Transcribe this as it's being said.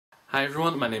Hi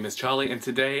everyone, my name is Charlie and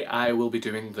today I will be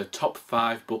doing the top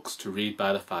 5 books to read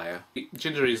by the fire.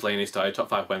 Ginger E's Laney started Top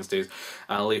 5 Wednesdays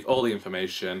and I'll leave all the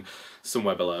information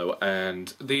somewhere below,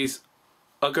 and these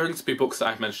are going to be books that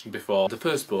I've mentioned before. The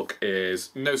first book is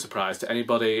no surprise to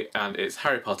anybody, and it's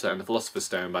Harry Potter and the Philosopher's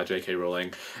Stone by J.K.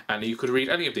 Rowling, and you could read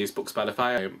any of these books by the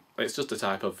fire. It's just a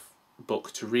type of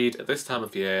book to read at this time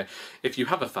of year if you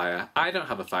have a fire. I don't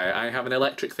have a fire, I have an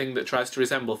electric thing that tries to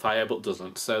resemble fire but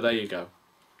doesn't, so there you go.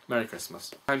 Merry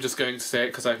Christmas. I'm just going to say it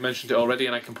because I've mentioned it already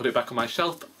and I can put it back on my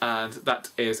shelf, and that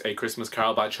is A Christmas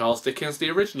Carol by Charles Dickens, the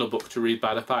original book to read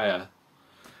by the fire.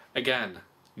 Again,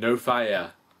 no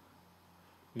fire.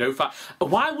 No fire.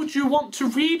 Why would you want to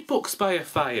read books by a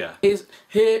fire?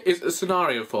 Here is a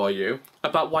scenario for you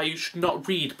about why you should not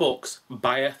read books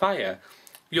by a fire.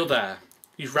 You're there.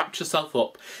 You've wrapped yourself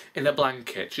up in a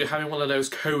blanket, you're having one of those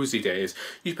cosy days,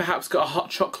 you've perhaps got a hot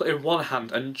chocolate in one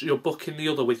hand and your book in the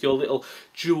other with your little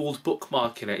jewelled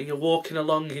bookmark in it, and you're walking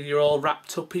along and you're all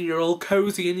wrapped up and you're all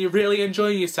cosy and you're really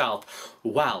enjoying yourself.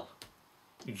 Well,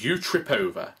 you trip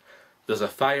over, there's a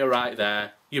fire right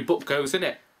there, your book goes in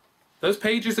it. Those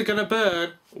pages are going to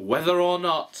burn, whether or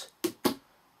not.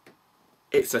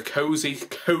 It's a cosy,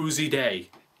 cosy day.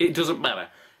 It doesn't matter.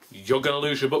 You're going to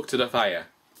lose your book to the fire.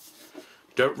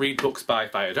 Don't read books by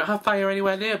fire. Don't have fire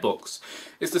anywhere near books.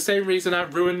 It's the same reason I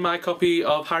ruined my copy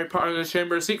of Harry Potter and the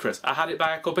Chamber of Secrets. I had it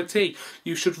by a cup of tea.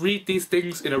 You should read these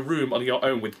things in a room on your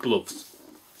own with gloves.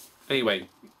 Anyway,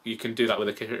 you can do that with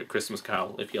A Christmas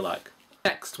Carol if you like.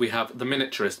 Next we have The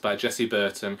Miniaturist by Jessie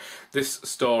Burton. This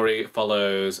story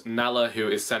follows Nala, who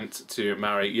is sent to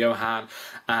marry Johan,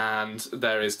 and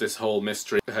there is this whole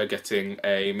mystery, her getting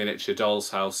a miniature doll's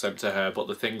house sent to her, but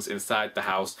the things inside the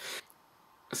house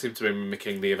seem to be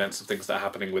mimicking the events of things that are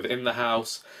happening within the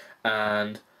house,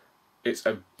 and it's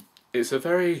a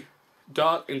very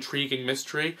dark, intriguing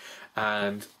mystery,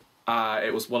 and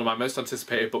it was one of my most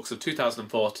anticipated books of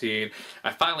 2014.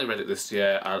 I finally read it this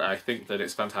year and I think that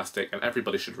it's fantastic and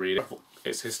everybody should read it.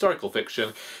 It's historical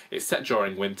fiction, it's set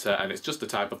during winter, and it's just the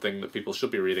type of thing that people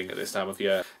should be reading at this time of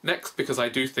year. Next, because I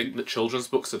do think that children's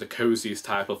books are the cosiest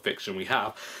type of fiction we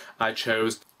have, I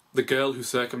chose The Girl Who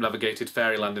Circumnavigated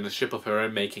Fairyland in a Ship of Her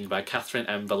Own Making by Catherine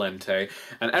M. Valente,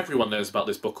 and everyone knows about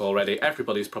this book already.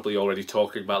 Everybody's probably already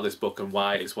talking about this book and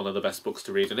why it's one of the best books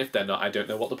to read, and if they're not, I don't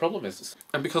know what the problem is.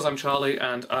 And because I'm Charlie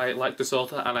and I like this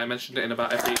author and I mentioned it in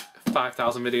about every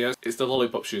 5,000 videos, it's The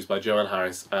Lollipop Shoes by Joanne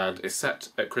Harris, and it's set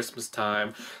at Christmas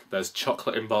time, there's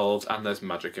chocolate involved and there's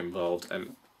magic involved,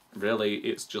 and really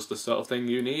it's just the sort of thing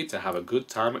you need to have a good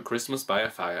time at Christmas by a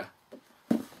fire.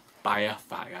 By a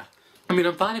fire. I mean,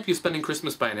 I'm fine if you're spending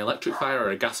Christmas by an electric fire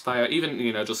or a gas fire, even,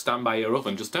 you know, just stand by your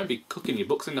oven, just don't be cooking your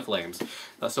books in the flames.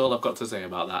 That's all I've got to say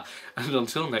about that. And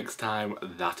until next time,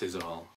 that is all.